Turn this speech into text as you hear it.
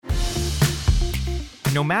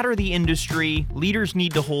No matter the industry, leaders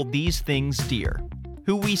need to hold these things dear: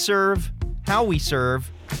 who we serve, how we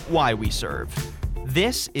serve, why we serve.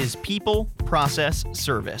 This is People, Process,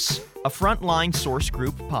 Service, a Frontline Source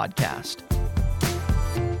Group podcast.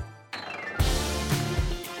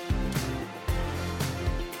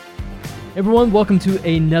 Everyone, welcome to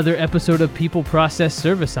another episode of People, Process,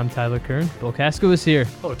 Service. I'm Tyler Kern. Bill Casco is here.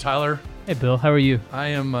 Hello, Tyler. Hey, Bill. How are you? I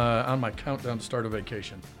am on my countdown to start a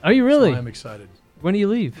vacation. Are you really? So I'm excited. When do you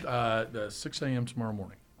leave? 6 a.m. tomorrow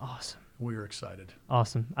morning. Awesome. We are excited.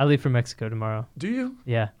 Awesome. I leave for Mexico tomorrow. Do you?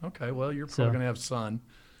 Yeah. Okay. Well, you're probably going to have sun.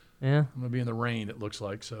 Yeah. I'm going to be in the rain, it looks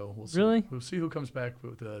like. So we'll see. Really? We'll see who comes back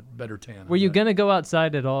with a better tan. Were you going to go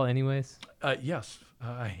outside at all anyways? Yes,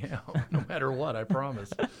 I am. No matter what, I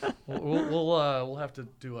promise. We'll have to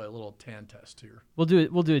do a little tan test here. We'll do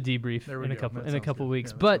it. We'll do a debrief in a couple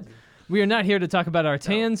weeks. But we are not here to talk about our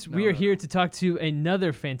tans. We are here to talk to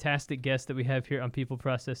another fantastic guest that we have here on People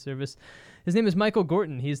Process Service. His name is Michael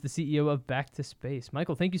Gorton. He is the CEO of Back to Space.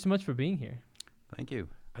 Michael, thank you so much for being here. Thank you.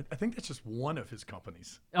 I think that's just one of his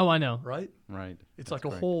companies. Oh, I know. Right? Right. It's That's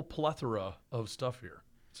like a whole plethora of stuff here.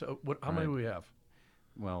 So how many do we have?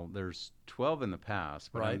 Well, there's 12 in the past,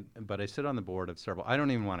 but, right. but I sit on the board of several. I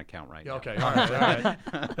don't even want to count right now. Okay, all right.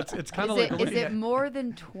 It's kind of like is it more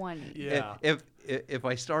than 20? Yeah. If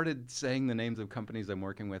I started saying the names of companies I'm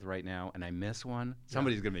working with right now and I miss one,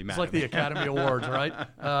 somebody's going to be mad. It's like at me. the Academy Awards,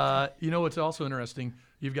 right? You know what's also interesting?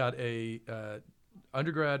 You've got a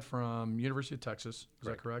undergrad from University of Texas. Is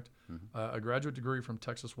that correct? Mm-hmm. A graduate degree from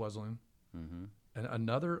Texas Wesleyan, and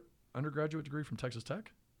another undergraduate degree from Texas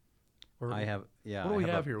Tech. I have. Yeah. What do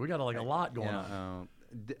we have here? We got a lot going on.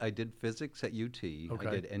 I did physics at UT. Okay.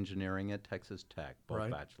 I did engineering at Texas Tech,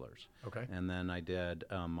 both bachelors. Okay. And then I did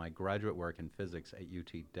my graduate work in physics at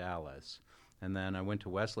UT Dallas. And then I went to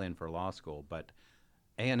Wesleyan for law school, but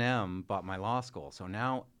A&M bought my law school. So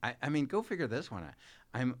now, I mean, go figure this one out.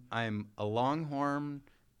 I'm a Longhorn.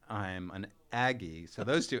 I'm an Aggie. So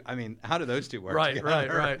those two, I mean, how do those two work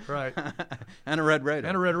together? Right. And a Red Raider.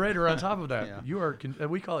 And a Red Raider on top of that. Yeah. You are,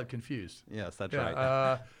 we call it confused. Yes, that's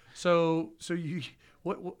right. So you,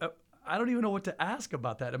 what I don't even know what to ask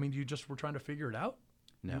about that. I mean, you just were trying to figure it out?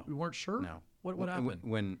 No. You weren't sure? No. What happened?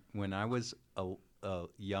 When I was a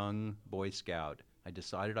young Boy Scout, I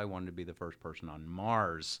decided I wanted to be the first person on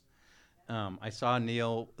Mars. I saw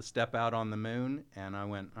Neil step out on the moon, and I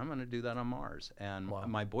went, I'm going to do that on Mars. And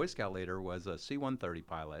my Boy Scout leader was a C-130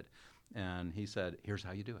 pilot, and he said, here's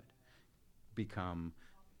how you do it. Become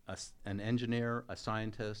an engineer, a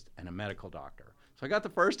scientist, and a medical doctor. So I got the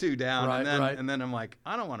first two down, and then I'm like,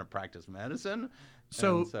 I don't want to practice medicine.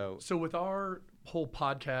 So with our whole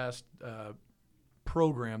podcast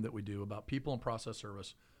program that we do about people and process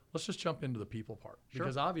service, let's just jump into the people part. Sure.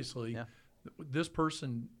 Because obviously this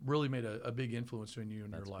person really made a big influence in you in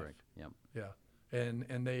your life. That's correct. Yep. Yeah.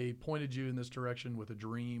 And they pointed you in this direction with a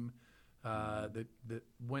dream that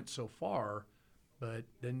went so far, but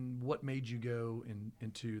then what made you go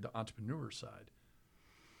into the entrepreneur side?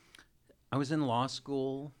 I was in law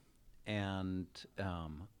school, and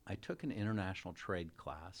I took an international trade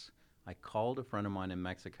class. I called a friend of mine in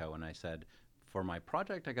Mexico, and I said, for my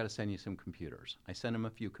project, I got to send you some computers. I sent him a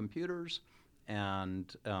few computers,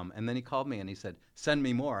 and then he called me, and he said, send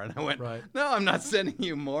me more. And I went, no, I'm not sending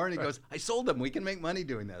you more. And he goes, I sold them. We can make money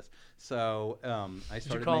doing this. So I started.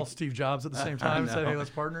 Did you call Steve Jobs at the same time and say, hey, let's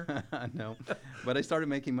partner? No. But I started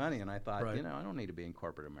making money, and I thought, I don't need to be in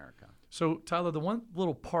corporate America. So, Tyler, the one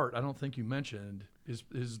little part I don't think you mentioned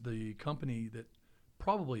is the company that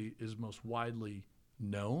probably is most widely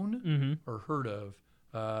known or heard of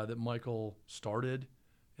that Michael started,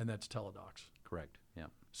 and that's Teledocs. Correct, yeah.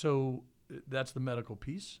 So that's the medical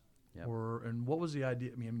piece? Yep. And what was the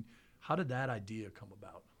idea? I mean, how did that idea come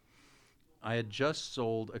about? I had just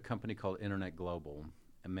sold a company called Internet Global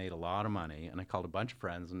and made a lot of money, and I called a bunch of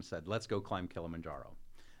friends and said, let's go climb Kilimanjaro.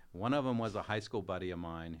 One of them was a high school buddy of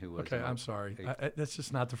mine who was... Okay, I'm sorry. That's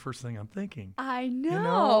just not the first thing I'm thinking. I know. You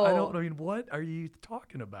know, I mean, what are you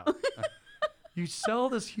talking about? You sell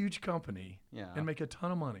this huge company and make a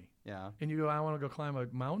ton of money. Yeah. And you go, I want to go climb a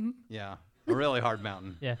mountain? Yeah. A really hard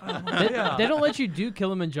mountain. Yeah. They don't let you do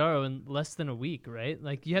Kilimanjaro in less than a week, right?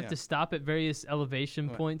 Like you have to stop at various elevation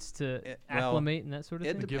points to acclimate and that sort of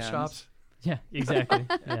thing. The gift shops? Yeah, exactly.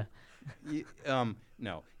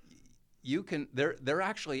 No. You can, they're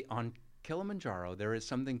actually on Kilimanjaro, there is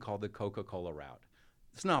something called the Coca-Cola route.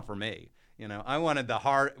 It's not for me. You know, I wanted the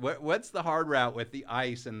hard, what's the hard route with the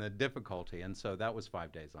ice and the difficulty? And so that was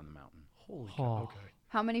 5 days on the mountain. Holy cow. Okay.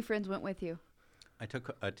 How many friends went with you? I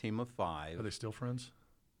took a team of 5. Are they still friends?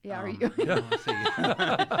 Yeah, are you?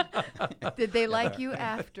 See. Did they like you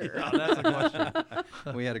after? Yeah, that's a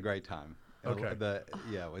question. We had a great time. Okay.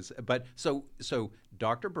 It was. But so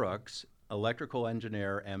Dr. Brooks, electrical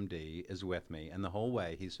engineer, MD, is with me, and the whole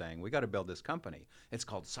way he's saying, we got to build this company. It's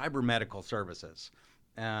called Cyber Medical Services.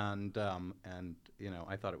 And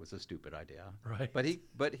I thought it was a stupid idea. Right.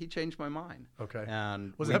 But he changed my mind. Okay.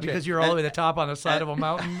 And Was that because you're all the way to the top on the side of a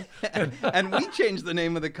mountain? and we changed the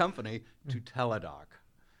name of the company to Teladoc.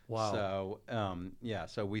 Wow. So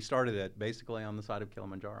so we started it basically on the side of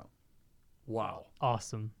Kilimanjaro. Wow.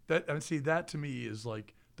 Awesome. That to me is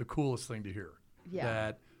like the coolest thing to hear. Yeah.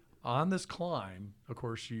 That on this climb, of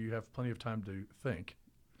course, you have plenty of time to think.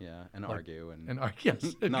 Yeah, and argue and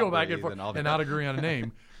yes, and not go back and breathe forth and all and that. not agree on a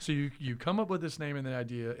name. So you come up with this name and the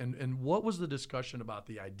idea, and what was the discussion about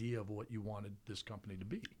the idea of what you wanted this company to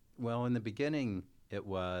be? Well, in the beginning, it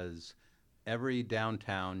was every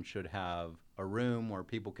downtown should have a room where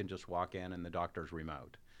people can just walk in and the doctor's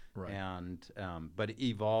remote. Right. And but it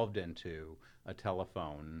evolved into a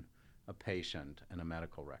telephone, a patient, and a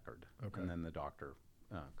medical record. Okay. And then the doctor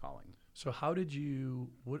calling. So how did you?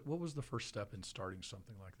 What was the first step in starting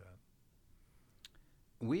something like that?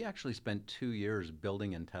 We actually spent 2 years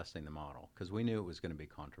building and testing the model because we knew it was going to be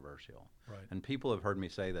controversial. Right. And people have heard me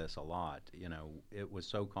say this a lot. It was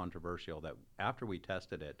so controversial that after we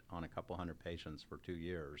tested it on a couple hundred patients for 2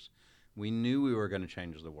 years, we knew we were going to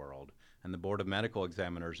change the world, and the Board of Medical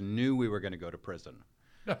Examiners knew we were going to go to prison.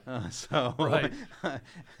 So, Right.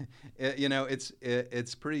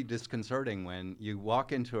 it's pretty disconcerting when you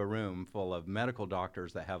walk into a room full of medical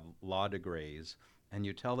doctors that have law degrees, and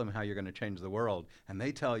you tell them how you're going to change the world, and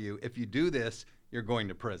they tell you if you do this, you're going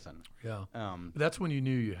to prison. Yeah. That's when you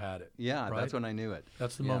knew you had it. Yeah, right? that's when I knew it.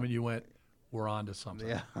 That's the Yeah. moment you went, we're on to something.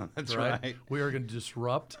 Yeah, that's right. We are going to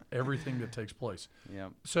disrupt everything that takes place. Yeah.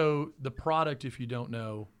 So the product, if you don't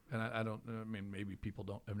know, and I don't, I mean, maybe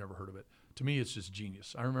people have never heard of it. To me, it's just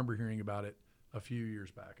genius. I remember hearing about it a few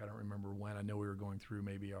years back. I don't remember when. I know we were going through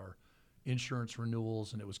maybe our insurance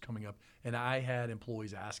renewals, and it was coming up. And I had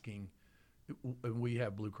employees asking, and we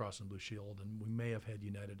have Blue Cross and Blue Shield, and we may have had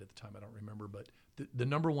United at the time. I don't remember. But the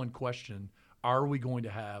number one question, are we going to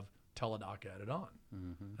have Teladoc added on?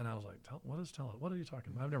 Mm-hmm. And I was like, what is Teladoc? What are you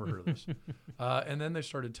talking about? I've never heard of this. And then they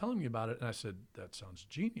started telling me about it, and I said, that sounds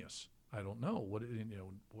genius. I don't know.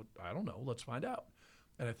 I don't know. Let's find out.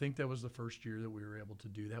 And I think that was the first year that we were able to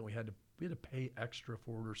do that. We had to pay extra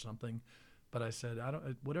for it or something. But I said,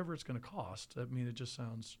 whatever it's going to cost. I mean, it just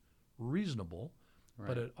sounds reasonable, Right.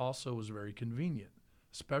 but it also was very convenient,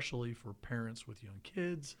 especially for parents with young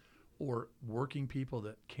kids or working people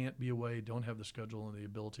that can't be away, don't have the schedule and the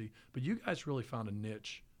ability. But you guys really found a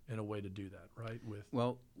niche and a way to do that, right?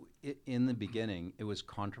 Well, in the beginning, it was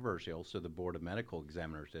controversial, so the Board of Medical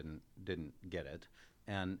Examiners didn't get it,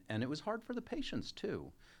 and it was hard for the patients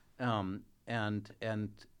too, and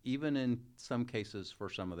even in some cases for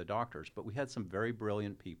some of the doctors. But we had some very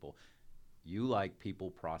brilliant people. You like people,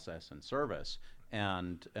 process, and service,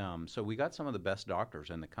 and so we got some of the best doctors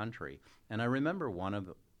in the country. And I remember one of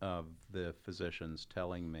the physicians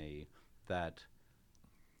telling me that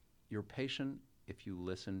your patient, if you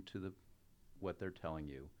listen to what they're telling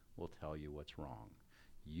you, will tell you what's wrong.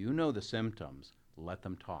 You know the symptoms, let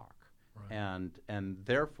them talk. Right. And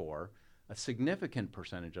therefore, a significant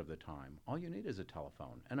percentage of the time, all you need is a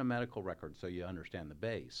telephone and a medical record so you understand the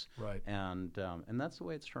base. Right. And that's the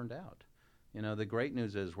way it's turned out. The great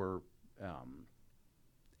news is we're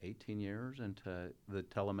 18 years into the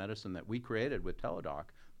telemedicine that we created with Teladoc,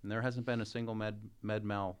 and there hasn't been a single med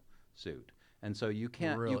mal suit. And so you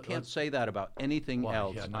can't say that about anything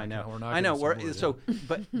else. Yeah, I know. We're not I know. gonna say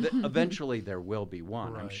But eventually there will be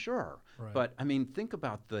one, I'm Right. sure. Right. But I mean, think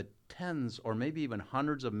about the tens or maybe even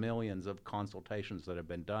hundreds of millions of consultations that have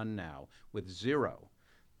been done now with zero.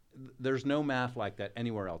 There's no math like that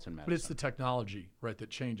anywhere else in medicine. But it's the technology, right,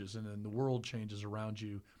 that changes, and then the world changes around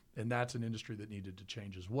you, and that's an industry that needed to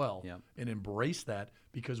change as well. Yeah. And embrace that,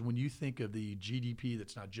 because when you think of the GDP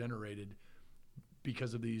that's not generated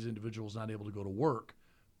because of these individuals not able to go to work,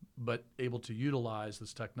 but able to utilize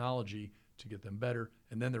this technology to get them better,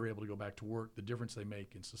 and then they're able to go back to work, the difference they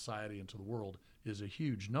make in society and to the world is a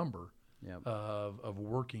huge number Yep. of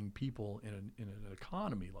working people in an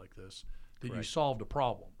economy like this, that you Correct. solved a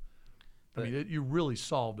problem. I mean, you really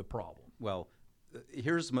solved a problem. Well,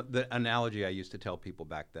 here's the analogy I used to tell people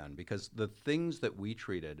back then, because the things that we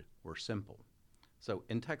treated were simple. So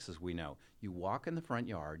in Texas, we know you walk in the front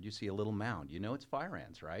yard, you see a little mound. You know it's fire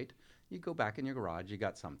ants, right? You go back in your garage, you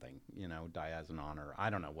got something, diazinon, or I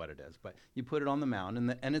don't know what it is, but you put it on the mound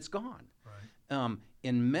and it's gone. Right.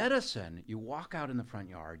 In medicine, you walk out in the front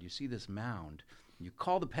yard, you see this mound, You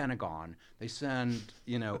call the Pentagon, they send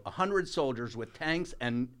 100 soldiers with tanks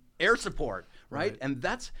and air support, right? And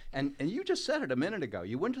that's and you just said it a minute ago.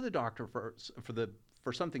 You went to the doctor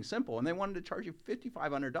for something simple, and they wanted to charge you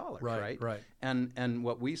 $5,500, right? Right. And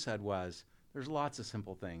what we said was, there's lots of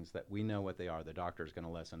simple things that we know what they are. The doctor's going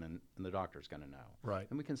to listen, and the doctor's going to know. Right.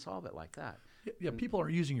 And we can solve it like that. Yeah, people are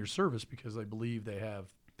using your service because they believe they have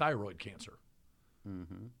thyroid cancer.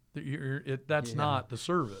 That's not the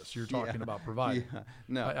service you're talking about providing.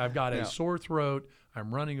 No, I've got a sore throat.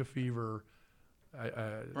 I'm running a fever.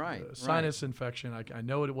 Sinus infection. I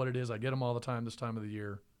know what it is. I get them all the time this time of the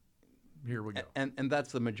year. Here we go. And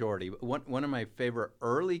that's the majority. One of my favorite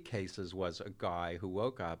early cases was a guy who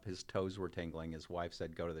woke up, his toes were tingling. His wife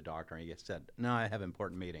said, go to the doctor. And he said, no, I have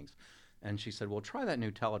important meetings. And she said, well, try that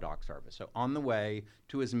new teledoc service. So on the way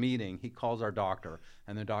to his meeting, he calls our doctor,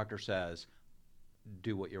 and the doctor says,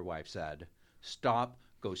 do what your wife said. Stop,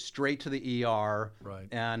 go straight to the ER. Right.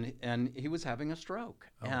 And he was having a stroke.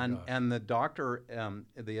 Oh, and the doctor,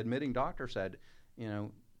 the admitting doctor said,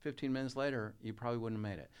 15 minutes later, you probably wouldn't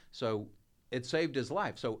have made it. So it saved his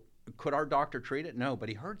life. So could our doctor treat it? No, but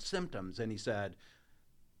he heard symptoms, and he said,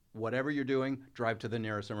 whatever you're doing, drive to the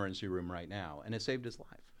nearest emergency room right now. And it saved his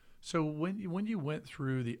life. So when you went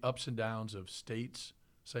through the ups and downs of states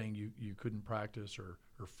saying you couldn't practice or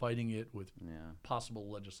fighting it with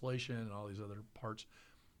possible legislation and all these other parts,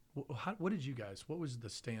 what did you guys, what was the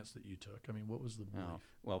stance that you took? I mean, what was the belief?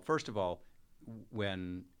 Well, first of all,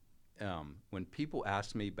 when people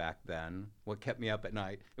asked me back then what kept me up at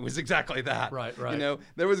night, it was exactly that. Right.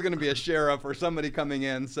 There was going to be a sheriff or somebody coming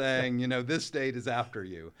in saying, this state is after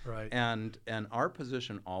you. Right. And our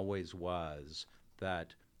position always was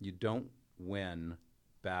that you don't win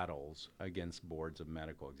battles against boards of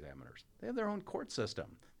medical examiners. They have their own court system.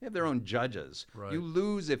 They have their own judges. Right. You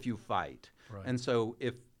lose if you fight. Right. And so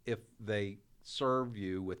if they serve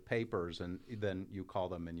you with papers, and then you call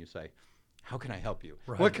them and you say, how can I help you?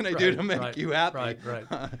 Right, what can I do to make you happy? Right.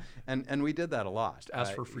 And we did that a lot. Just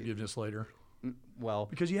ask for forgiveness later. Well,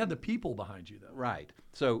 because you had the people behind you, though. Right.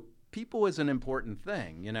 So people is an important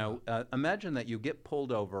thing. Imagine that you get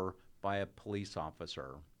pulled over by a police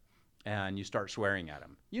officer and you start swearing at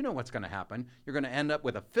him. You know what's going to happen. You're going to end up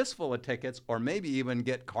with a fistful of tickets or maybe even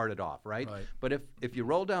get carted off, right? But if you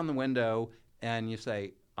roll down the window and you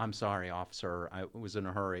say, I'm sorry, officer, I was in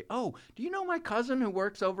a hurry. Oh, do you know my cousin who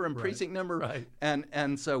works over in precinct number? Right.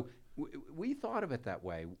 And so we thought of it that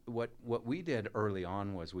way. What we did early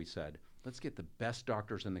on was we said, let's get the best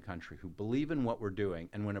doctors in the country who believe in what we're doing.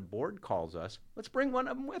 And when a board calls us, let's bring one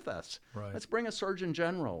of them with us. Right. Let's bring a surgeon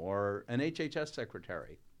general or an HHS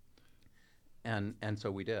secretary. And so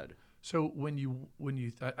we did. So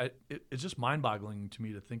it's just mind-boggling to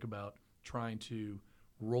me to think about trying to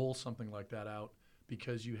roll something like that out,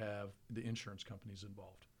 because you have the insurance companies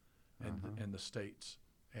involved and the states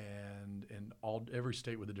and every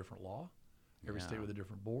state with a different law, every state with a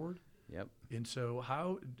different board. Yep. And so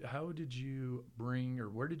how did you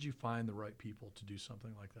where did you find the right people to do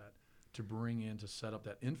something like that, to bring in, to set up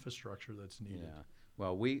that infrastructure that's needed? Yeah.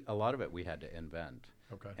 Well, a lot of it we had to invent.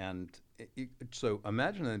 Okay. And so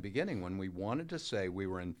imagine in the beginning when we wanted to say we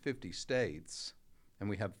were in 50 states and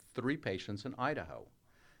we have 3 patients in Idaho.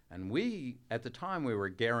 And at the time, we were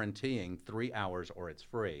guaranteeing 3 hours or it's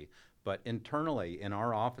free. But internally, in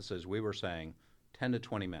our offices, we were saying 10 to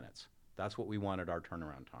 20 minutes. That's what we wanted our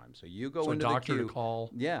turnaround time. So you go into the queue. To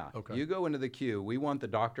call? Yeah. Okay. You go into the queue. We want the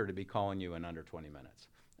doctor to be calling you in under 20 minutes.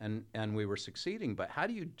 And we were succeeding. But how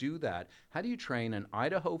do you do that? How do you train an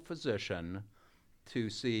Idaho physician to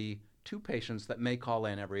see 2 patients that may call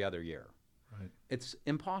in every other year? Right. It's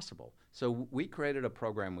impossible. So we created a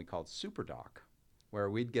program we called SuperDoc, where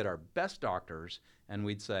we'd get our best doctors and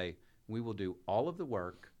we'd say, we will do all of the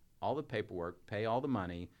work, all the paperwork, pay all the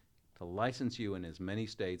money to license you in as many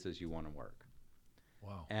states as you want to work.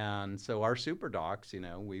 Wow. And so our super docs,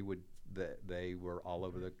 they were all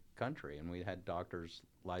over the country, and we had doctors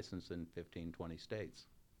licensed in 15, 20 states.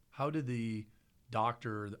 How did the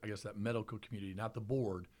doctor, I guess that medical community, not the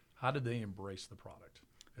board, how did they embrace the product?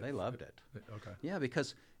 They loved it. Okay. Yeah,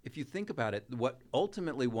 because if you think about it, what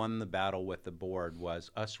ultimately won the battle with the board was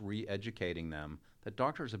us re-educating them that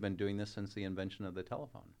doctors have been doing this since the invention of the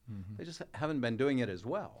telephone. Mm-hmm. They just haven't been doing it as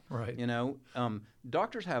well. Right.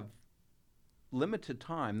 Doctors have limited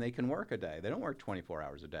time they can work a day. They don't work 24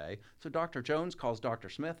 hours a day. So Dr. Jones calls Dr.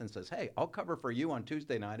 Smith and says, hey, I'll cover for you on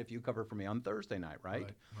Tuesday night if you cover for me on Thursday night, right?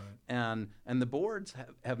 And the boards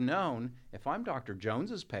have known, if I'm Dr.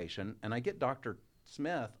 Jones's patient and I get Dr.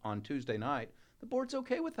 Smith on Tuesday night, the board's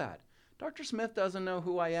okay with that. Dr. Smith doesn't know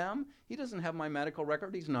who I am. He doesn't have my medical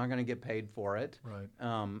record. He's not going to get paid for it. Right.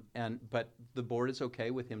 But the board is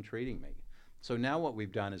okay with him treating me. So now what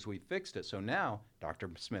we've done is we fixed it. So now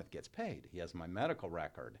Dr. Smith gets paid. He has my medical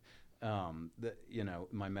record.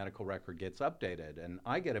 My medical record gets updated, and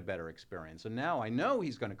I get a better experience. And now I know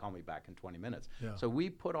he's going to call me back in 20 minutes. Yeah. So we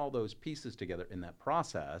put all those pieces together in that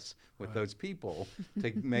process with those people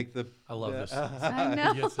to make the. I love this. I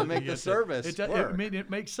know. To make the service work. It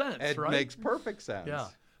makes sense, it right? It makes perfect sense. Yeah.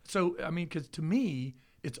 So, I mean, because to me,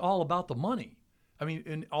 it's all about the money. I mean,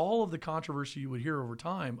 in all of the controversy you would hear over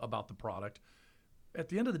time about the product, at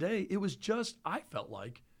the end of the day, it was just, I felt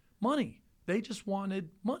like, money. They just wanted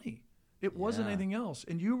money. It wasn't anything else.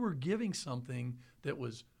 And you were giving something that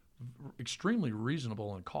was extremely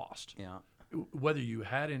reasonable in cost. Yeah. Whether you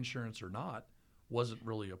had insurance or not wasn't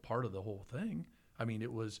really a part of the whole thing. I mean,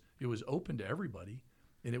 it was open to everybody,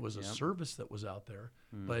 and it was a service that was out there.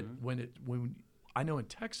 Mm-hmm. But when I know in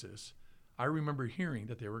Texas, I remember hearing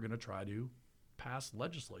that they were going to try to pass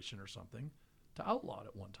legislation or something to outlaw it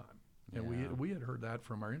at one time. And we had heard that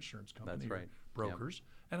from our insurance company, brokers.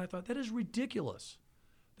 And I thought, that is ridiculous.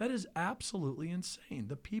 That is absolutely insane.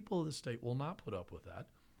 The people of the state will not put up with that.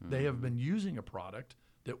 Mm-hmm. They have been using a product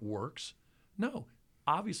that works. No,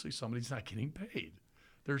 obviously somebody's not getting paid.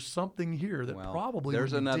 There's something here that probably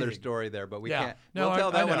there's another story there, but we can't. No, we'll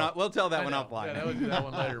tell that one. We'll tell that one offline. Yeah, we'll do that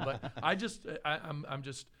one later. But I'm just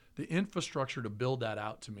the infrastructure to build that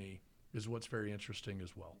out to me is what's very interesting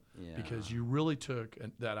as well. Yeah. Because you really took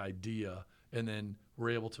that idea and then were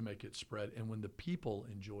able to make it spread. And when the people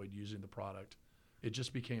enjoyed using the product, it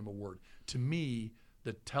just became a word. To me,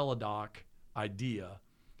 the teledoc idea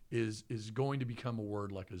is going to become a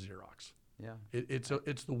word like a Xerox. Yeah,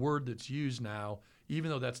 it's the word that's used now,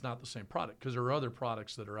 even though that's not the same product, because there are other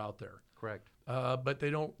products that are out there. Correct. But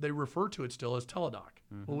they refer to it still as teledoc.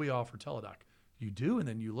 Mm-hmm. Well, we offer teledoc. You do, and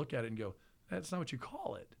then you look at it and go, that's not what you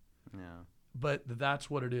call it. Yeah. But that's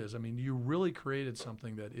what it is. I mean, you really created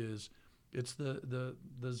something that it's the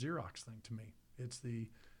Xerox thing to me. It's the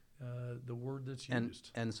word that's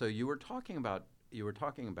used. And so you were talking about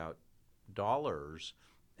dollars,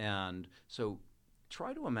 and so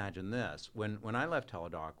try to imagine this. When I left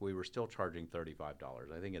Teladoc, we were still charging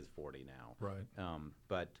 $35. I think it's $40 now. Right.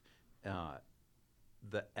 But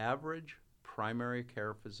the average primary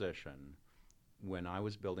care physician, when I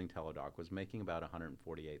was building Teladoc, was making about $148,000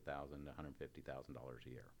 to $150,000 a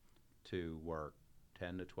year to work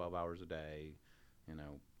 10 to 12 hours a day,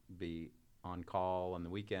 be on call on the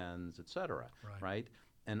weekends, et cetera, right?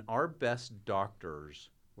 And our best doctors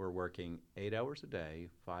were working 8 hours a day,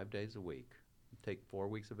 5 days a week, take 4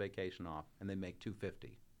 weeks of vacation off, and they make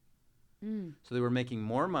 $250. So they were making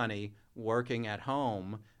more money working at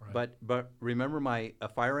home, but remember my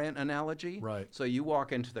fire ant analogy? Right. So you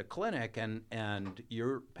walk into the clinic and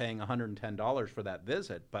you're paying $110 for that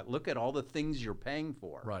visit, but look at all the things you're paying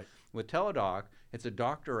for. Right. With Teladoc, it's a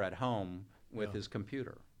doctor at home with his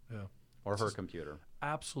computer. Yeah. Or her computer.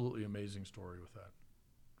 Absolutely amazing story with that.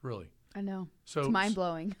 Really. I know. So it's mind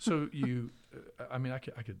blowing. So you,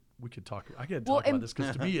 we could talk. I could talk about this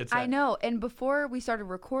because to me it's. I know. And before we started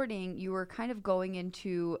recording, you were kind of going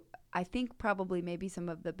into, I think probably maybe some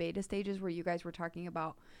of the beta stages where you guys were talking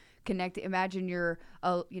about connecting. Imagine you're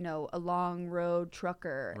a long road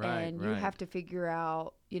trucker and you have to figure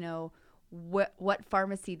out, what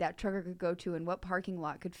pharmacy that trucker could go to and what parking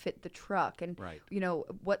lot could fit the truck and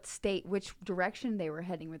what state, which direction they were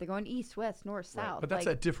heading. Were they going east, west, north, south? But that's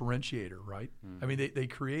that differentiator, right? Mm-hmm. I mean, they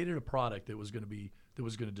created a product that was going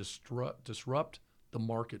to disrupt the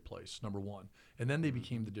marketplace, number one, and then they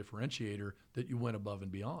became the differentiator that you went above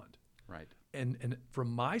and beyond. Right. And from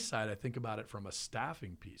my side, I think about it from a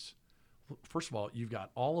staffing piece. First of all, you've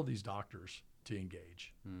got all of these doctors to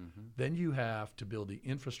engage. Mm-hmm. Then you have to build the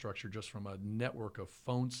infrastructure just from a network of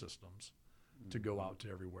phone systems to go out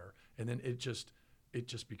to everywhere. And then it's just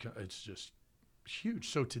huge.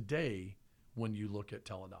 So today, when you look at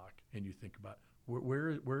Teladoc and you think about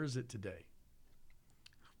where is it today?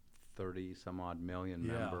 30 some odd million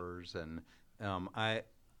members, and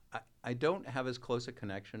I don't have as close a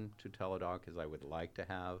connection to Teladoc as I would like to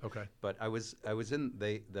have. Okay. But I was in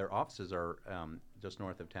their offices are just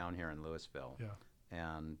north of town here in Louisville. Yeah.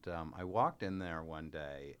 And I walked in there one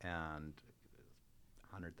day and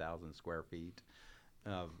 100,000 square feet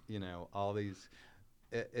of all these.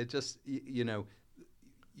 It just you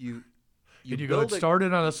and you go, it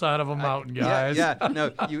started on the side of a mountain, guys.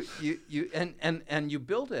 No, you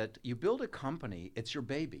build it. You build a company. It's your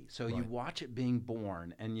baby. So you watch it being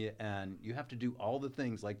born, and you have to do all the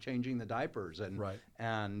things like changing the diapers and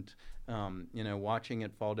watching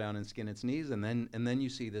it fall down and skin its knees, and then you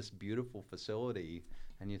see this beautiful facility,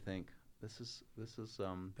 and you think this is that's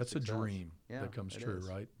success. A dream that comes true,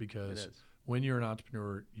 right? Because when you're an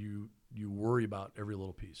entrepreneur, you worry about every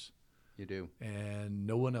little piece. You do, and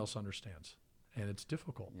no one else understands, and it's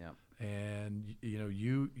difficult. Yeah, and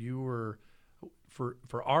you were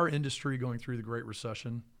for our industry going through the Great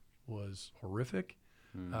Recession was horrific.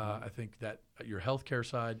 Mm-hmm. I think that your healthcare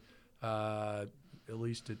side, at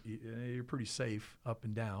least you're pretty safe up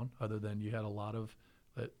and down. Other than you had a lot of,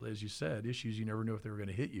 as you said, issues. You never knew if they were going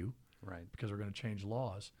to hit you, right? Because they're going to change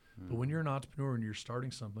laws. Mm-hmm. But when you're an entrepreneur and you're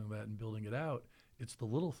starting something like that and building it out, it's the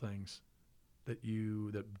little things that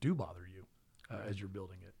do bother you as you're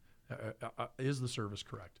building it. Is the service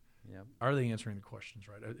correct? Yep. Are they answering the questions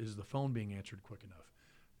right? Is the phone being answered quick enough?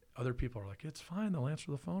 Other people are like, it's fine. They'll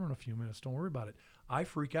answer the phone in a few minutes. Don't worry about it. I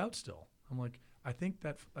freak out still. I'm like, I think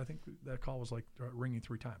that call was like ringing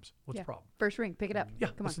 3 times. What's the problem? First ring, pick it up. Yeah,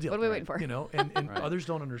 come on. The deal? What are we waiting for? And others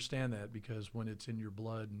don't understand that because when it's in your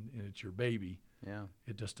blood and it's your baby,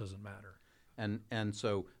 it just doesn't matter. And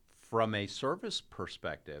so from a service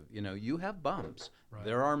perspective, you have bumps. Right.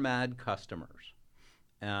 There are mad customers.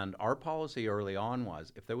 And our policy early on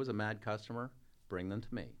was, if there was a mad customer, bring them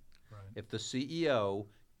to me. Right. If the CEO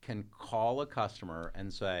can call a customer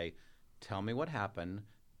and say, tell me what happened,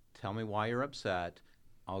 tell me why you're upset,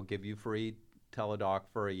 I'll give you free teledoc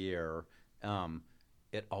for a year,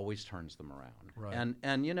 it always turns them around. Right.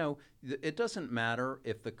 And it doesn't matter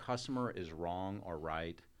if the customer is wrong or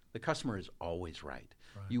right. The customer is always right.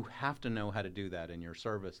 You have to know how to do that in your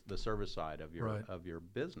service, the service side of your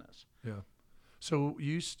business. Yeah. So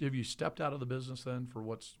have you stepped out of the business then for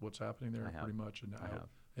what's happening there? I have. Pretty much. And I have.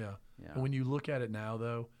 Yeah. And when you look at it now,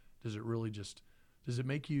 though, does it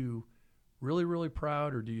make you really, really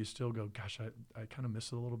proud, or do you still go, gosh, I kind of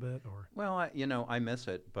miss it a little bit? Or well, I miss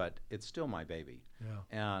it, but it's still my baby.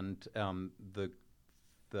 Yeah. And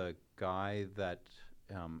the guy that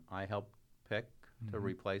I helped pick to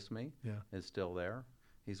replace me is still there.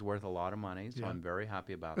 He's worth a lot of money, so I'm very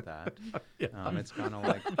happy about that. It's kind of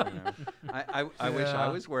like, I wish I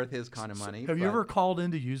was worth his kind of money. Have you ever called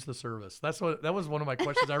in to use the service? That was one of my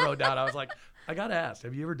questions I wrote down. I was like, I got to ask,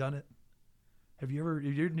 have you ever done it? Have you ever,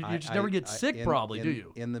 you just never get sick probably, do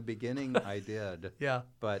you? In the beginning, I did. Yeah.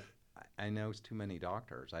 But I know too many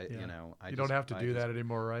doctors. You don't have to do that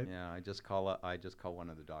anymore, right? Yeah, I just call one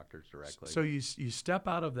of the doctors directly. So you step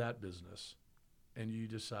out of that business and you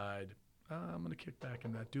decide, I'm going to kick back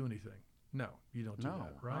and not do anything. No, you don't do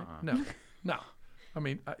that, right? No. I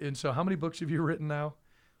mean, and so how many books have you written now?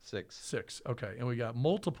 6. 6. Okay. And we got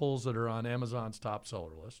multiples that are on Amazon's top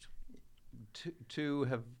seller list. Two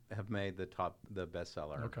have made the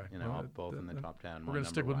bestseller. Okay. Both in the top 10. We're going to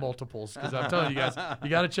stick with multiples because I'm telling you guys, you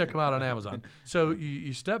got to check them out on Amazon. So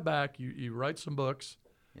you step back, you write some books,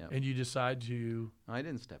 and you decide to. I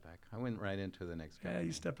didn't step back. I went right into the next. Yeah,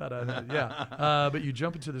 you step out of it. But you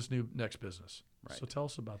jump into this next business. Right. So tell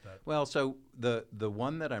us about that. Well, so the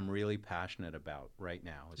one that I'm really passionate about right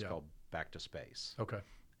now is called Back to Space. Okay.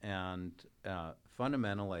 And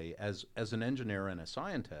fundamentally, as an engineer and a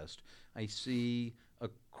scientist, I see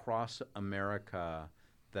across America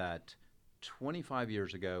that 25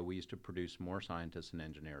 years ago, we used to produce more scientists and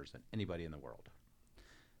engineers than anybody in the world.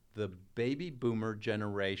 The baby boomer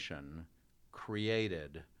generation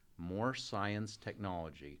created more science,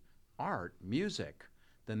 technology, art, music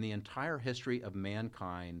than the entire history of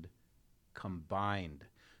mankind combined.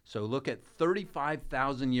 So look at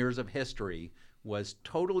 35,000 years of history was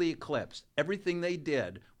totally eclipsed. Everything they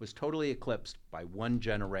did was totally eclipsed by one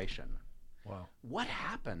generation. Wow. What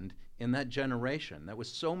happened in that generation that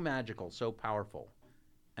was so magical, so powerful,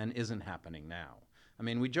 and isn't happening now? I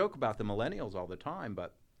mean, we joke about the millennials all the time,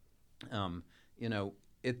 but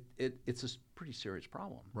it's a pretty serious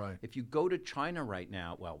problem. Right. If you go to China right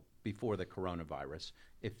now, well, before the coronavirus,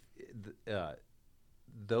 if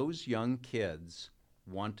those young kids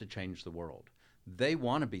want to change the world. They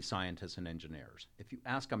want to be scientists and engineers. If you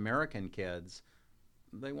ask American kids,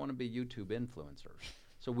 they want to be YouTube influencers.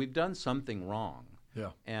 So we've done something wrong. Yeah.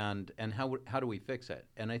 And how do we fix it?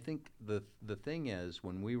 And I think the thing is,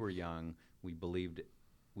 when we were young, we believed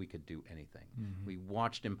we could do anything. Mm-hmm. We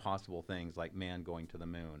watched impossible things like man going to the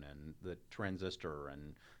moon and the transistor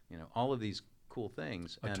and all of these cool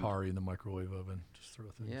things. Atari in the microwave oven. Just throw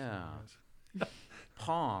things. Yeah.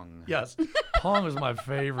 Pong. Yes. Pong was my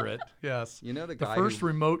favorite. Yes. The guy first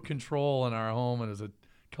remote control in our home, and as a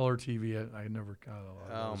Color TV, I never got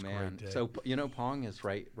a lot. Oh man! So Pong is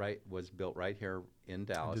was built right here in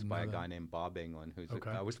Dallas by a guy named Bob England, who's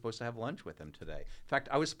I was supposed to have lunch with him today. In fact,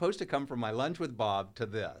 I was supposed to come from my lunch with Bob to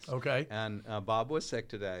this. Okay. And Bob was sick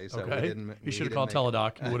today, so we didn't. You should have called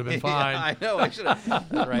Teledoc. You would have been fine. Yeah, I know. I should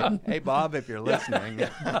have. Right. Hey, Bob, if you're listening.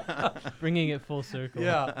 Bringing it full circle.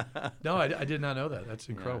 Yeah. No, I did not know that. That's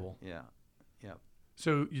incredible. Yeah.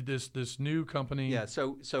 So this new company. Yeah.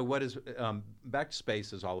 So what is Back to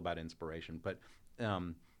Space is all about inspiration, but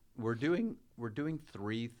we're doing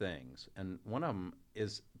 3 things, and one of them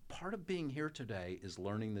is part of being here today is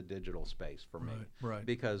learning the digital space for me, right?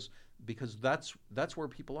 Because that's where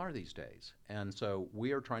people are these days, and so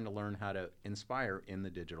we are trying to learn how to inspire in the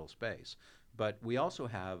digital space. But we also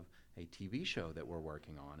have a TV show that we're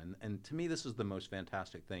working on, and to me this is the most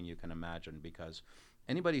fantastic thing you can imagine, because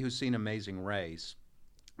anybody who's seen Amazing Race.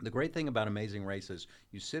 The great thing about Amazing Race is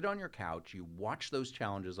you sit on your couch, you watch those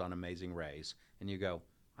challenges on Amazing Race, and you go,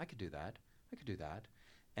 I could do that. I could do that.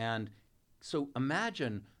 And so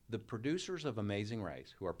imagine the producers of Amazing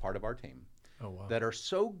Race, who are part of our team, that are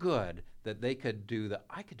so good that they could do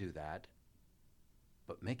I could do that,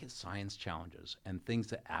 but make it science challenges and things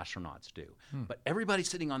that astronauts do. But everybody's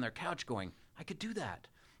sitting on their couch going, I could do that.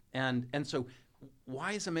 And so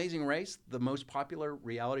why is Amazing Race the most popular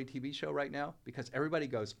reality TV show right now? Because everybody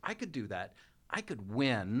goes, I could do that. I could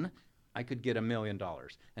win. I could get $1 million.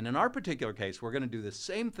 And in our particular case, we're going to do the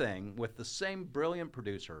same thing with the same brilliant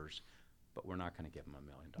producers, but we're not going to give them $1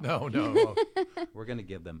 million. No. We're going to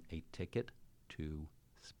give them a ticket to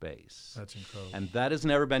space. That's incredible. And that has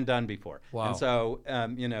never been done before. Wow. And so,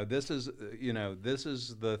 this is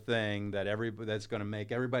the thing that that's going to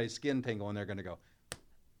make everybody's skin tingle, and they're going to go,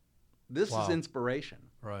 this is inspiration.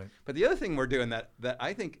 Right. But the other thing we're doing that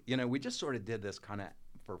I think, we just sort of did this kind of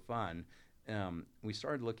for fun. We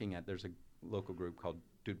started looking at, there's a local group called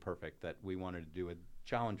Dude Perfect that we wanted to do a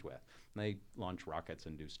challenge with. And they launch rockets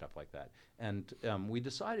and do stuff like that. And we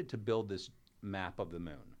decided to build this map of the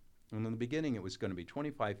moon. And in the beginning, it was going to be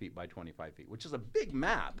 25 feet by 25 feet, which is a big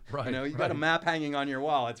map. Right. You've got a map hanging on your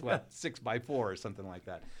wall. It's 6 by 4 or something like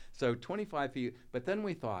that. So 25 feet. But then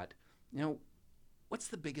we thought, what's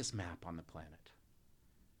the biggest map on the planet?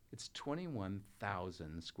 It's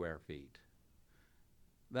 21,000 square feet.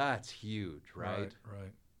 That's huge, right?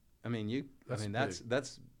 Right. I mean,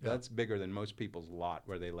 that's bigger than most people's lot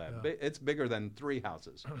where they live. Yeah. It's bigger than 3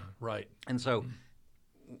 houses. Right. And so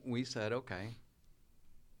we said, okay,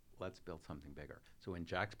 let's build something bigger. So in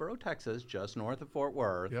Jacksboro, Texas, just north of Fort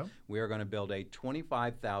Worth, we are going to build a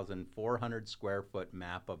 25,400 square foot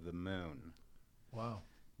map of the moon. Wow.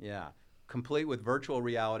 Yeah. Complete with virtual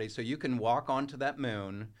reality, so you can walk onto that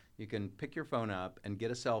moon, you can pick your phone up and get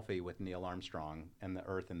a selfie with Neil Armstrong and the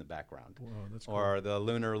Earth in the background, that's cool. or the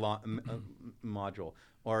lunar module,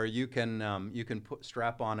 or you can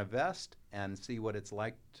strap on a vest and see what it's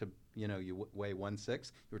like to you weigh 1/6. You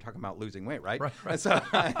were talking about losing weight, right? Right. So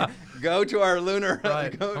go to our lunar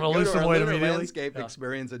I'm gonna go lose to some our weight lunar immediately. landscape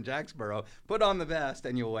experience in Jacksboro. Put on the vest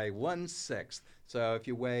and you'll weigh 1/6. So if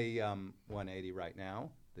you weigh 180 right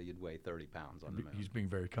now, that you'd weigh 30 pounds on the moon. He's being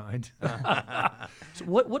very kind. So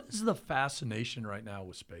what is the fascination right now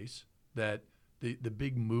with space? That the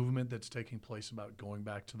big movement that's taking place about going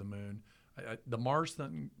back to the moon. The Mars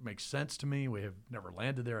thing makes sense to me. We have never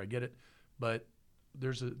landed there. I get it, but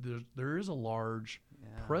there is a large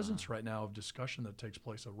presence right now of discussion that takes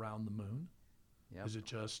place around the moon. Yep. Is it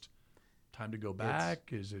just time to go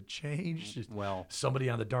back? Is it changed? Is somebody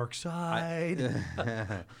on the dark side?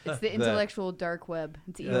 It's the intellectual dark web.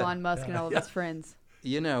 It's Elon Musk and all of his friends.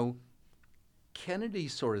 Kennedy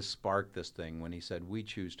sort of sparked this thing when he said, we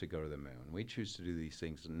choose to go to the moon. We choose to do these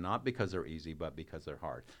things not because they're easy, but because they're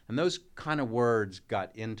hard. And those kind of words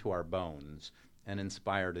got into our bones and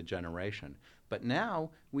inspired a generation. But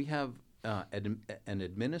now we have an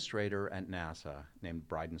administrator at NASA named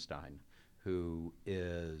Bridenstine, who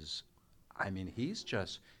is,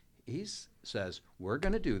 he says, we're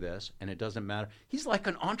going to do this, and it doesn't matter. He's like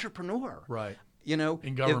an entrepreneur. Right. In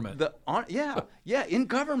government. In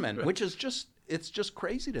government, which is it's just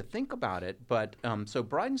crazy to think about it. But so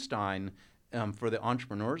Bridenstine, for the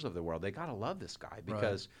entrepreneurs of the world, they got to love this guy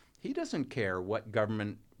because he doesn't care what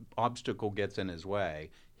government obstacle gets in his way.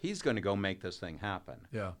 He's going to go make this thing happen.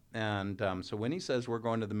 Yeah. And so when he says we're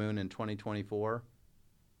going to the moon in 2024,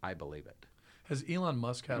 I believe it. Has Elon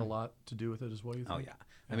Musk had a lot to do with it as well, you think? Oh, yeah.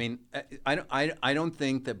 I mean, I don't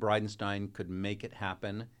think that Bridenstine could make it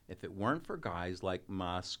happen if it weren't for guys like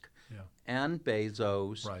Musk and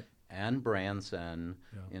Bezos and Branson.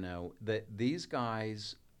 That these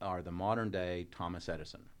guys are the modern day Thomas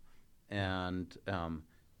Edison. And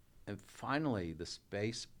finally, the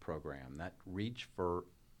space program, that reach for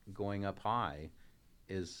going up high,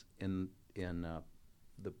 is in the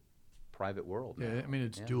private world now. Yeah, I mean,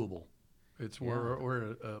 it's doable. It's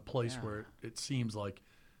we're a place where it seems like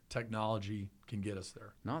technology can get us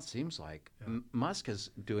there. No, it seems like Musk is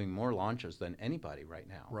doing more launches than anybody right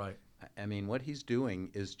now. Right. I mean, what he's doing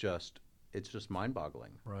is just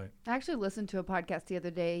mind-boggling. Right. I actually listened to a podcast the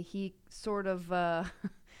other day. He sort of,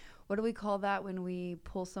 what do we call that when we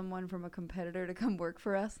pull someone from a competitor to come work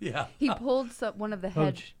for us? Yeah. He pulled one of the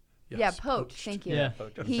head. Poach. Yes, Yeah, poached. Thank you. Yeah.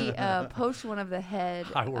 He poached one of the head.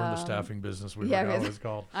 We're in the staffing business. We yeah, forgot what it's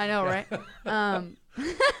called. I know, right?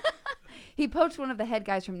 He poached one of the head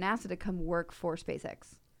guys from NASA to come work for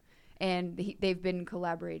SpaceX, and they've been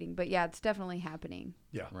collaborating. But yeah, it's definitely happening.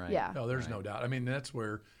 Yeah. Right. Yeah. No, there's no doubt. I mean, that's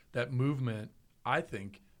where that movement, I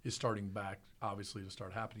think, is starting back, obviously, to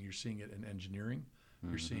start happening. You're seeing it in engineering.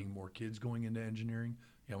 You're seeing more kids going into engineering.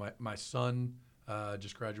 You know, my son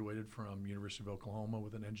just graduated from University of Oklahoma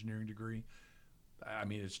with an engineering degree. I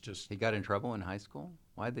mean, it's just... He got in trouble in high school?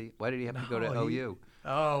 Why did he have to go to OU?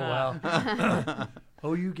 Oh, well.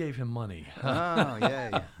 OU gave him money. Oh,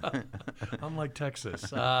 yay. Unlike Texas.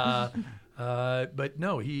 But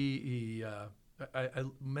no,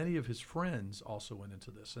 many of his friends also went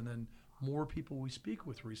into this. And then more people we speak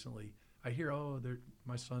with recently, I hear,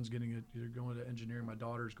 my son's they're going to engineering, my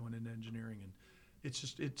daughter's going into engineering. And it's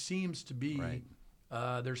just, it seems to be... Right.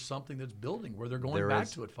 There's something that's building where they're going back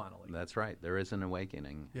to it finally. That's right. There is an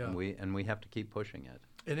awakening, and we have to keep pushing it.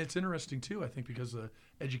 And it's interesting too, I think, because the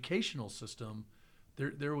educational system,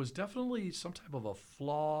 there was definitely some type of a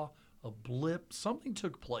flaw, a blip. Something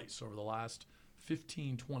took place over the last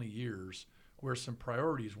 15, 20 years where some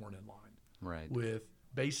priorities weren't in line. Right. With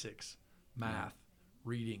basics, math,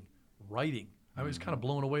 reading, writing. I was kind of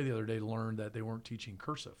blown away the other day to learn that they weren't teaching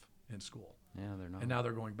cursive in school. Yeah, they're not. And now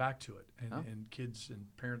they're going back to it. And kids and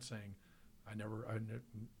parents saying,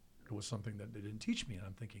 it was something that they didn't teach me. And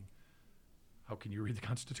I'm thinking, how can you read the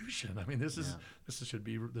Constitution? I mean, this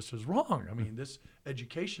is wrong. I mean, this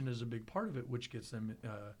education is a big part of it, which gets them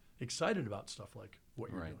excited about stuff like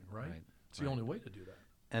what you're doing, right? It's the only way to do that.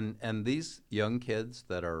 And these young kids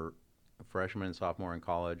that are freshmen and sophomore in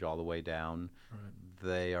college all the way down,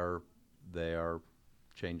 they are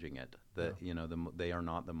changing it. They are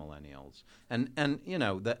not the millennials, and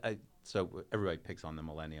so everybody picks on the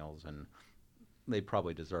millennials, and they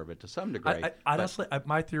probably deserve it to some degree. Honestly,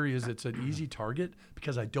 my theory is it's an easy target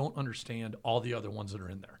because I don't understand all the other ones that are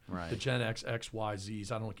in there. Right. The Gen X, X, Y,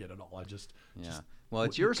 Zs. I don't get it all. I just well,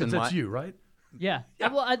 it's yours and that's you, right? Yeah.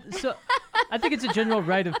 Well, I think it's a general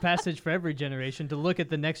rite of passage for every generation to look at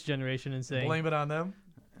the next generation and say, blame it on them.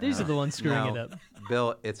 These are the ones screwing it up.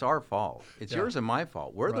 Bill, it's our fault. It's yours and my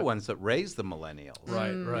fault. We're the ones that raised the millennials. Right.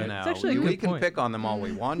 You know, It's actually a good we can point. pick on them all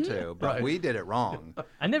we want to, but we did it wrong.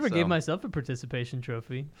 I never gave myself a participation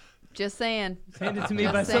trophy. Just saying. It's handed to me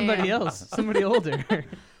by Just saying. somebody else, somebody older.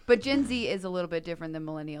 But Gen Z is a little bit different than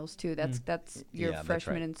millennials too. That's your that's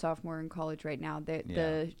freshman right. and sophomore in college right now.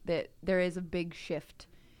 There is a big shift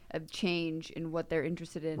of change in what they're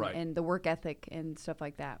interested in and the work ethic and stuff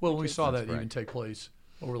like that. Well, we saw that even take place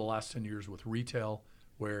over the last 10 years with retail,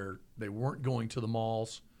 where they weren't going to the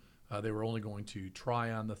malls. They were only going to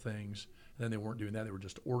try on the things. And then they weren't doing that. They were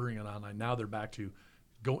just ordering it online. Now they're back to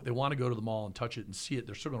they want to go to the mall and touch it and see it.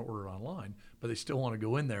 They're still going to order it online, but they still want to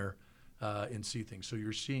go in there and see things. So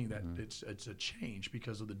you're seeing that it's a change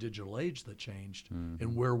because of the digital age that changed.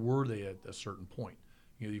 And where were they at a certain point?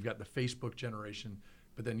 You know, you've got the Facebook generation,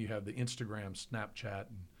 but then you have the Instagram, Snapchat,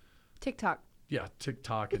 and TikTok. Yeah,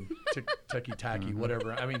 TikTok and ticky-tacky,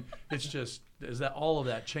 whatever. I mean, it's just all of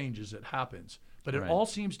that changes, it happens. But it all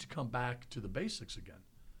seems to come back to the basics again,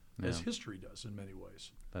 as history does in many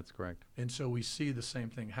ways. That's correct. And so we see the same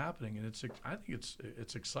thing happening, and I think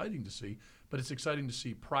it's exciting to see, but it's exciting to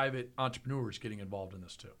see private entrepreneurs getting involved in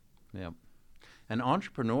this too. Yeah. And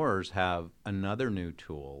entrepreneurs have another new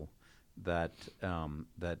tool that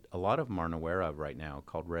a lot of them aren't aware of right now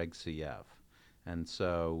called Reg CF. And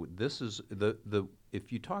so this is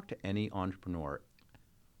if you talk to any entrepreneur,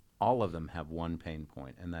 all of them have one pain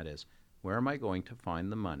point, and that is, where am I going to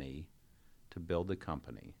find the money to build a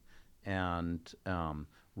company? And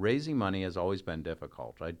raising money has always been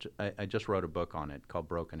difficult. I just wrote a book on it called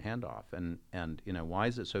Broken Handoff, and why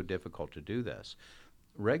is it so difficult to do this?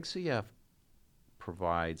 Reg CF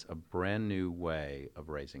provides a brand new way of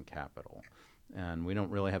raising capital. And we don't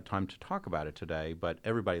really have time to talk about it today, but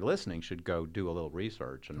everybody listening should go do a little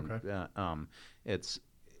research. And it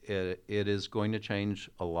is going to change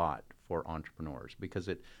a lot for entrepreneurs because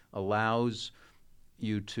it allows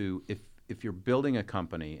you to, if you're building a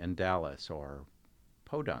company in Dallas or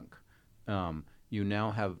podunk. You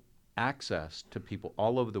now have access to people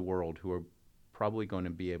all over the world who are probably going to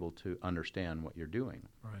be able to understand what you're doing.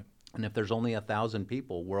 Right. And if there's only 1,000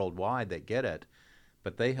 people worldwide that get it,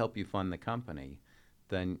 but they help you fund the company,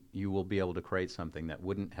 then you will be able to create something that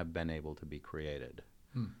wouldn't have been able to be created.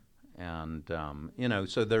 And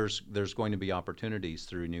so there's going to be opportunities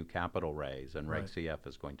through new capital raise, and Reg CF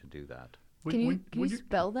is going to do that. Can you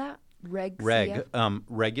spell that? Reg CF?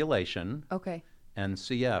 Regulation. Okay. And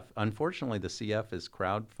CF. Unfortunately, the CF is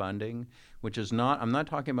crowdfunding, which is not. I'm not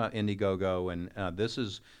talking about Indiegogo, and this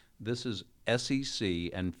is SEC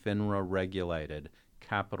and FINRA regulated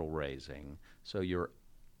capital raising. So you're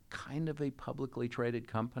kind of a publicly traded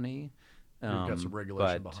company. You've got some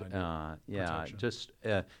regulation behind it.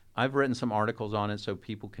 Yeah, I've written some articles on it, so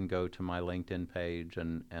people can go to my LinkedIn page,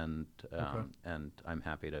 and I'm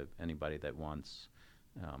happy to anybody that wants.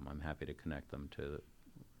 I'm happy to connect them to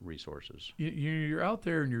resources. You're out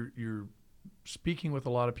there and you're speaking with a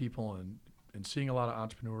lot of people and seeing a lot of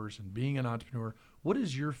entrepreneurs and being an entrepreneur. What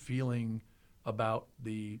is your feeling about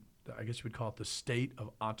I guess you would call it the state of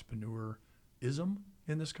entrepreneurism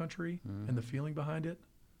in this country and the feeling behind it?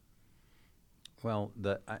 Well,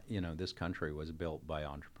 this country was built by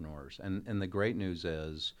entrepreneurs, and the great news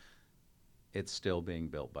is it's still being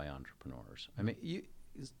built by entrepreneurs. I mean,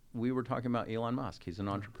 we were talking about Elon Musk. He's an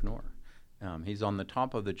entrepreneur. He's on the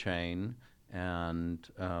top of the chain, and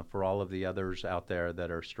for all of the others out there that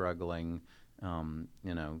are struggling,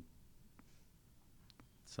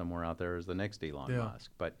 somewhere out there is the next Elon Musk.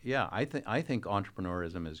 But yeah, I think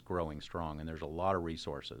entrepreneurism is growing strong, and there's a lot of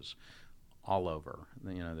resources all over.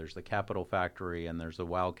 There's the Capital Factory, and there's the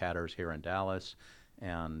Wildcatters here in Dallas,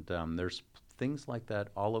 and there's things like that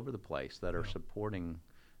all over the place that are supporting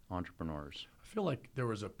entrepreneurs. I feel like there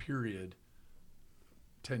was a period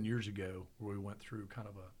 10 years ago where we went through kind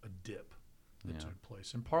of a dip that took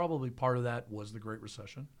place, and probably part of that was the Great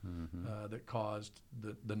Recession that caused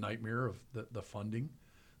the nightmare of the funding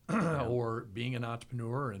or being an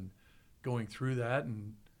entrepreneur and going through that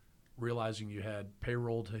and realizing you had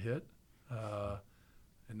payroll to hit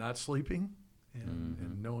and not sleeping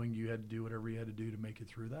and knowing you had to do whatever you had to do to make it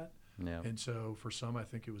through that. Yeah. And so for some, I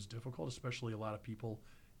think it was difficult, especially a lot of people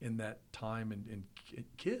in that time and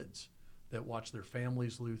kids that watch their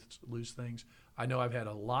families lose things. I know I've had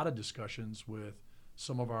a lot of discussions with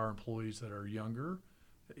some of our employees that are younger,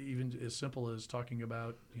 even as simple as talking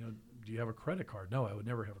about, do you have a credit card? No, I would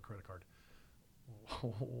never have a credit card.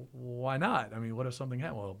 Why not? I mean, what if something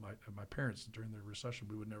happened? Well, my parents, during the recession,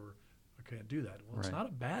 I can't do that. Well, it's not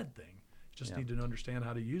a bad thing. You just need to understand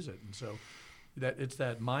how to use it. And so it's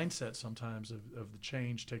that mindset sometimes of the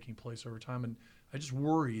change taking place over time. And I just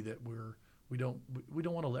worry that we don't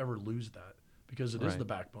want to ever lose that, because it is the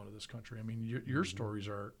backbone of this country. I mean, your stories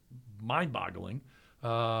are mind-boggling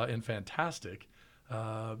and fantastic,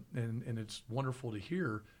 and it's wonderful to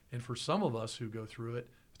hear. And for some of us who go through it,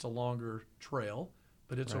 it's a longer trail,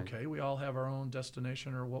 but it's okay. We all have our own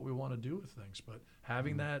destination or what we want to do with things. But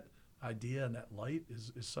having that idea and that light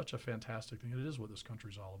is such a fantastic thing. It is what this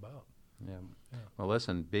country's all about. Yeah. Well,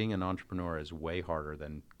 listen, being an entrepreneur is way harder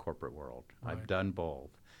than corporate world. Right. I've done both.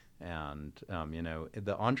 And,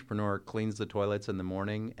 the entrepreneur cleans the toilets in the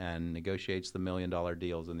morning and negotiates the $1 million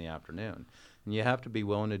deals in the afternoon. And you have to be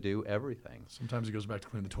willing to do everything. Sometimes it goes back to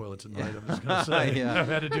clean the toilets at night. I'm just going to say, I've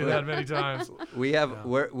had to do that many times. We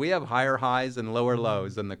have higher highs and lower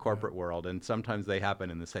lows in the corporate world, and sometimes they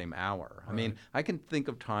happen in the same hour. I mean, I can think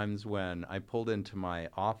of times when I pulled into my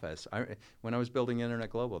office. When I was building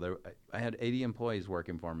Internet Global, I had 80 employees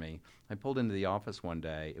working for me. I pulled into the office one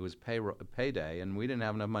day. It was payday, and we didn't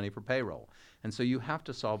have enough money for payroll. And so you have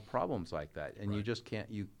to solve problems like that, and you just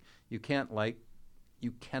can't. You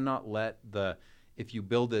cannot let if you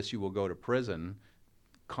build this, you will go to prison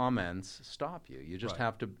comments stop you. You just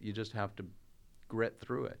have to grit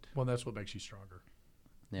through it. Well, that's what makes you stronger.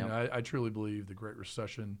 Yeah. I truly believe the Great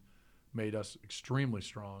Recession made us extremely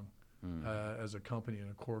strong as a company and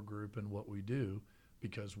a core group in what we do,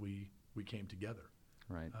 because we came together.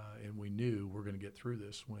 Right. And we knew we're going to get through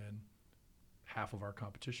this when half of our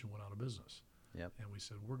competition went out of business. Yep. And we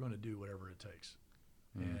said, we're going to do whatever it takes.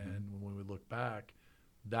 And when we look back,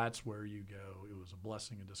 that's where you go, it was a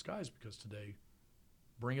blessing in disguise, because today,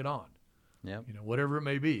 bring it on. Yep. Whatever it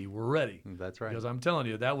may be, we're ready. That's right. Because I'm telling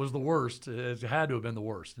you, that was the worst. It had to have been the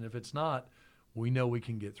worst. And if it's not, we know we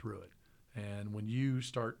can get through it. And when you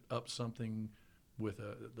start up something with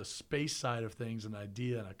the space side of things, an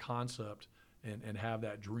idea and a concept, and have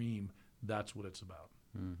that dream, that's what it's about.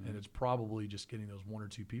 And it's probably just getting those one or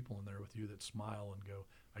two people in there with you that smile and go,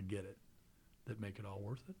 I get it, that make it all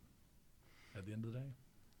worth it at the end of the day.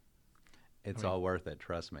 It's all worth it.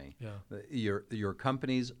 Trust me. Yeah. Your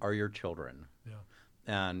companies are your children. Yeah.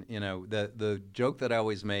 And the joke that I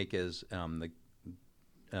always make is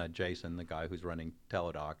Jason, the guy who's running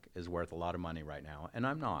Teladoc, is worth a lot of money right now, and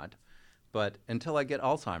I'm not. But until I get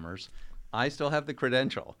Alzheimer's, I still have the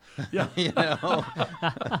credential. Yeah.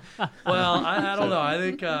 Well, I don't know. I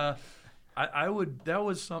think I would.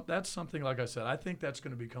 That's something. Like I said, I think that's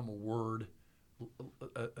going to become a word,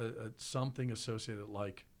 something associated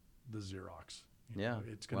like the Xerox.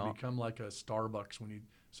 It's going to become like a Starbucks when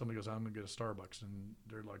somebody goes, I'm going to get a Starbucks, and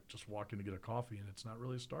they're like just walking to get a coffee, and it's not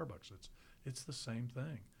really a Starbucks. It's the same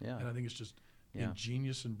thing. Yeah. And I think it's just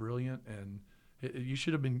ingenious and brilliant, and you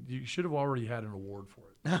should have already had an award for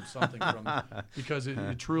it, something from because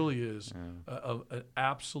it truly is an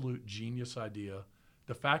absolute genius idea.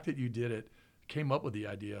 The fact that you came up with the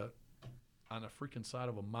idea on a freaking side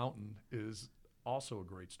of a mountain is also a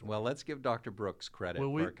great story. Well, let's give Dr. Brooks credit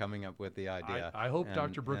for coming up with the idea. I hope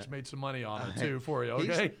Dr. Brooks made some money on it too for you.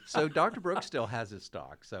 Okay. So Dr. Brooks still has his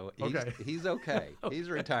stock, so he's okay. He's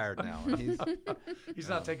retired now. He's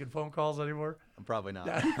not taking phone calls anymore. Probably not.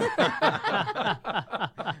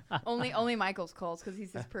 Only Michael's calls because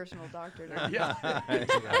he's his personal doctor now. Yeah,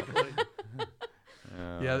 exactly.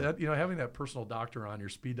 Having that personal doctor on your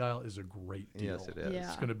speed dial is a great deal. Yes, it is. Yeah.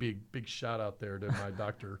 It's going to be a big shout out there to my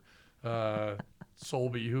doctor,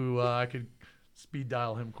 Solby, who I could speed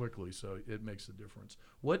dial him quickly, so it makes a difference.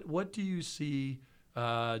 What do you see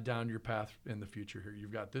down your path in the future here?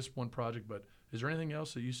 You've got this one project, but is there anything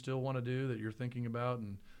else that you still want to do that you're thinking about?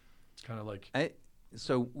 And it's kind of like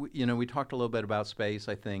we talked a little bit about space.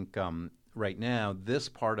 I think right now this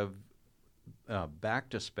part of Back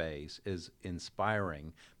to Space is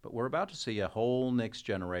inspiring, but we're about to see a whole next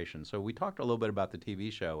generation. So we talked a little bit about the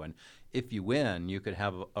TV show, and if you win, you could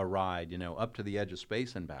have a ride, up to the edge of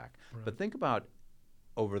space and back. Right. But think about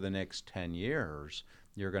over the next 10 years,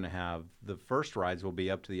 you're going to have the first rides will be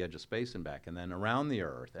up to the edge of space and back, and then around the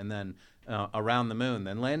Earth, and then around the moon,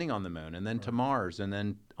 then landing on the moon, and then to Mars, and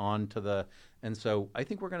then on to the. And so I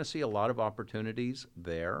think we're going to see a lot of opportunities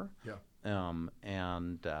there. Yeah.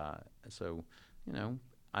 So,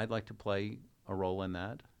 I'd like to play a role in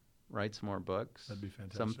that, write some more books. That'd be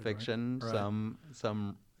fantastic. Some fiction, right?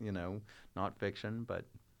 some not fiction, but.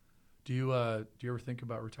 Do you ever think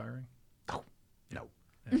about retiring? Oh, no.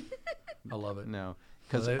 Yeah. I love it. No,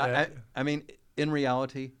 because I mean, in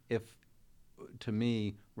reality, to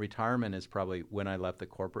me, retirement is probably when I left the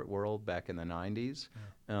corporate world back in the 90s,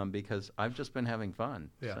 because I've just been having fun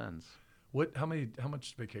since. How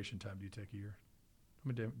much vacation time do you take a year?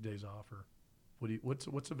 How many days off, or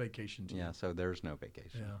what's a vacation to you? Yeah, so there's no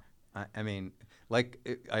vacation. Yeah. I mean, like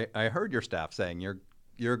I heard your staff saying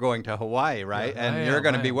you're going to Hawaii, right? Yeah, and you're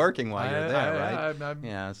going to be working while you're there, right?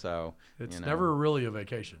 Yeah, so it's never really a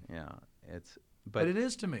vacation. Yeah, but it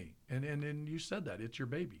is to me, and you said that it's your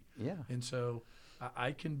baby. Yeah, and so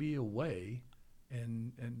I can be away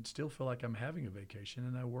and still feel like I'm having a vacation,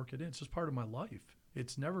 and I work it in. It's just part of my life.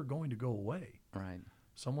 It's never going to go away. Right.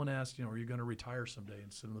 Someone asked, are you going to retire someday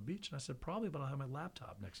and sit on the beach? And I said, probably, but I'll have my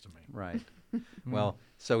laptop next to me. Right. Well,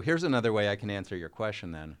 so here's another way I can answer your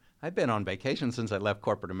question then. I've been on vacation since I left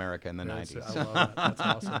corporate America in the 90s. I love that. That's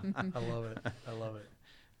awesome. I love it.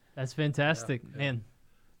 That's fantastic. Yeah. Man,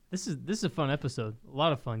 this is a fun episode. A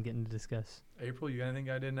lot of fun getting to discuss. April, you got anything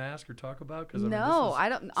I didn't ask or talk about? I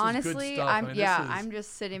don't. Honestly, I'm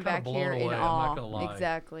just sitting back here in awe. I'm not gonna lie.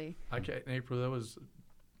 Exactly. April, that was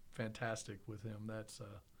fantastic with him. That's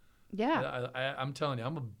I'm telling you,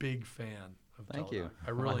 I'm a big fan of Teladoc. Thank you.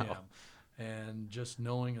 I really am. And just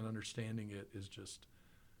knowing and understanding it is just,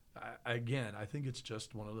 I think it's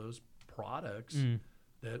just one of those products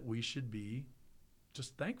that we should be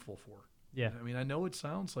just thankful for. Yeah. I mean, I know it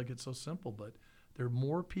sounds like it's so simple, but there are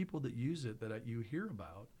more people that use it that you hear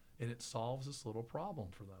about, and it solves this little problem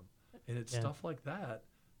for them. And it's stuff like that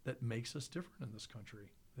makes us different in this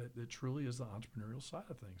country. That truly is the entrepreneurial side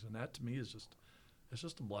of things, and that to me is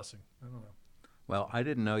just a blessing. I don't know. Well, I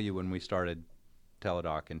didn't know you when we started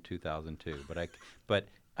Teladoc in 2002, but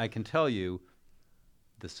I can tell you,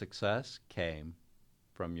 the success came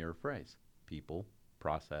from your phrase: people,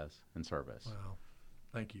 process, and service. Wow,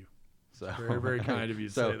 thank you. So very, very kind of you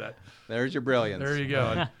to say that. There's your brilliance. There you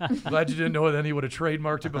go. Glad you didn't know it. Then he would have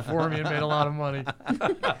trademarked it before me and made a lot of money.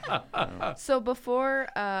 So before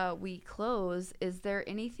we close, is there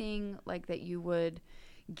anything like that you would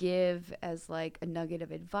give as like a nugget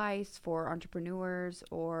of advice for entrepreneurs,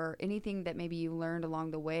 or anything that maybe you learned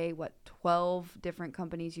along the way? 12 different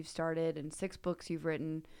companies you've started and 6 books you've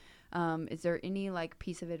written. Is there any like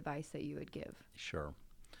piece of advice that you would give? Sure.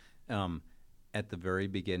 At the very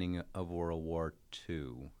beginning of World War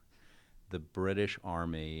II, the British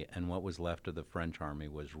Army and what was left of the French Army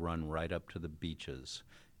was run right up to the beaches.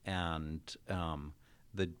 And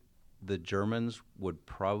the Germans would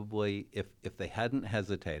probably, if they hadn't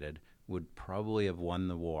hesitated, would probably have won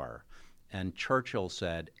the war. And Churchill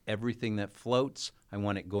said, everything that floats, I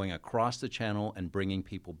want it going across the channel and bringing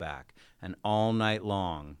people back. And all night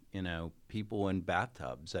long, people in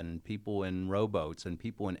bathtubs and people in rowboats and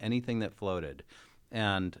people in anything that floated.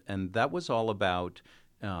 And that was all about,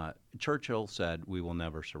 Churchill said, we will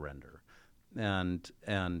never surrender. And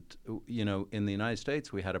in the United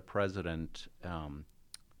States, we had a president,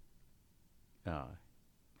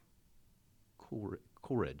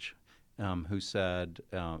 Coleridge,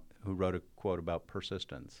 who wrote a quote about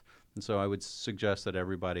persistence. And so I would suggest that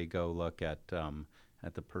everybody go look at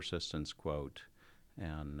the persistence quote,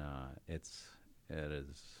 and it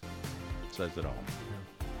says it all.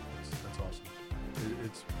 Yeah. That's awesome.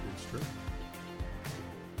 It's true.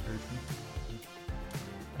 Very true.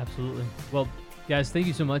 Absolutely. Well, guys, thank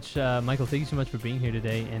you so much, Michael. Thank you so much for being here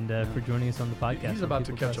today and for joining us on the podcast. He's about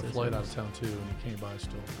to catch a flight out of town too, and he came by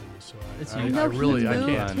still. So I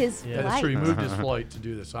can't. His flight. That's true. He moved his flight to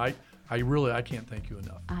do this. I can't thank you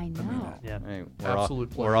enough. I know. I mean that. Yeah. Hey,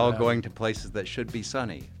 We're all going to places that should be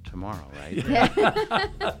sunny tomorrow, right?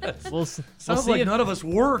 We'll Sounds like none of us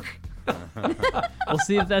work. We'll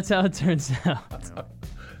see if that's how it turns out.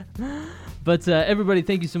 But everybody,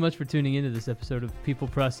 thank you so much for tuning into this episode of People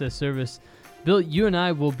Process Service. Bill, you and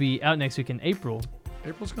I will be out next week in April.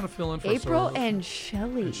 April's going to fill in for April us. and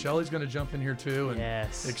Shelly. And Shelly's going to jump in here too. And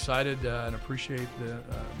yes. Excited and appreciate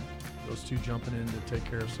those two jumping in to take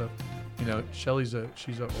care of stuff. Shelly's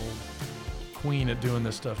she's an old queen at doing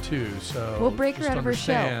this stuff too. So we'll break her out of her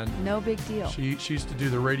show. No big deal. She used to do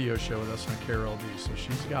the radio show with us on KRLD, so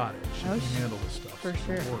she's got it. She can handle this stuff. For so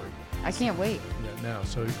sure. Don't worry. I can't wait. Yeah, no.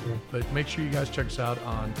 So, but make sure you guys check us out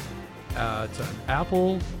on it's on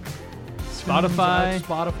Apple, Spotify.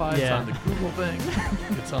 Spotify. Yeah. It's on the Google thing.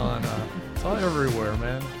 it's on everywhere,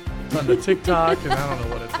 man. It's on the TikTok, and I don't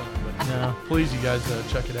know what it's on. But please, you guys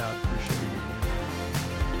check it out.